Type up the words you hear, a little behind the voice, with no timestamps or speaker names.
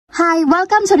Hi,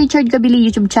 welcome to Richard Gabili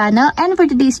YouTube channel, and for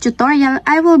today's tutorial,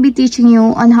 I will be teaching you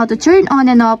on how to turn on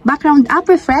and off background app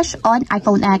refresh on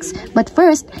iPhone X. But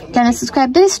first, can you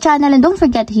subscribe to this channel and don't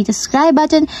forget to hit the subscribe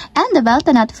button and the bell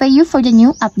to notify you for the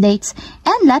new updates.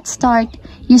 And let's start.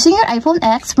 Using your iPhone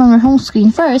X from your home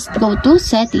screen, first go to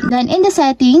Settings. Then in the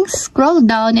Settings, scroll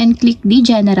down and click the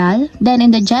General. Then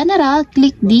in the General,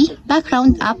 click the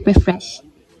Background App Refresh.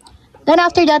 Then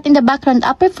after that, in the background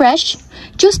app refresh,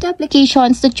 choose the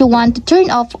applications that you want to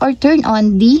turn off or turn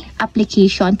on the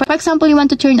application. For example, you want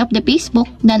to turn off the Facebook,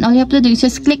 then all you have to do is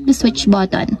just click the switch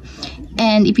button.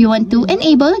 And if you want to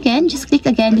enable again, just click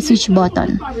again the switch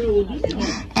button.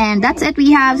 And that's it.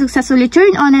 We have successfully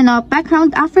turned on and off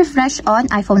background app refresh on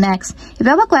iPhone X. If you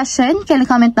have a question, can you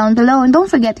comment down below, and don't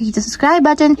forget to hit the subscribe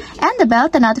button and the bell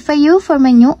to notify you for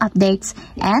my new updates.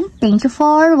 And thank you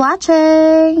for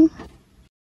watching.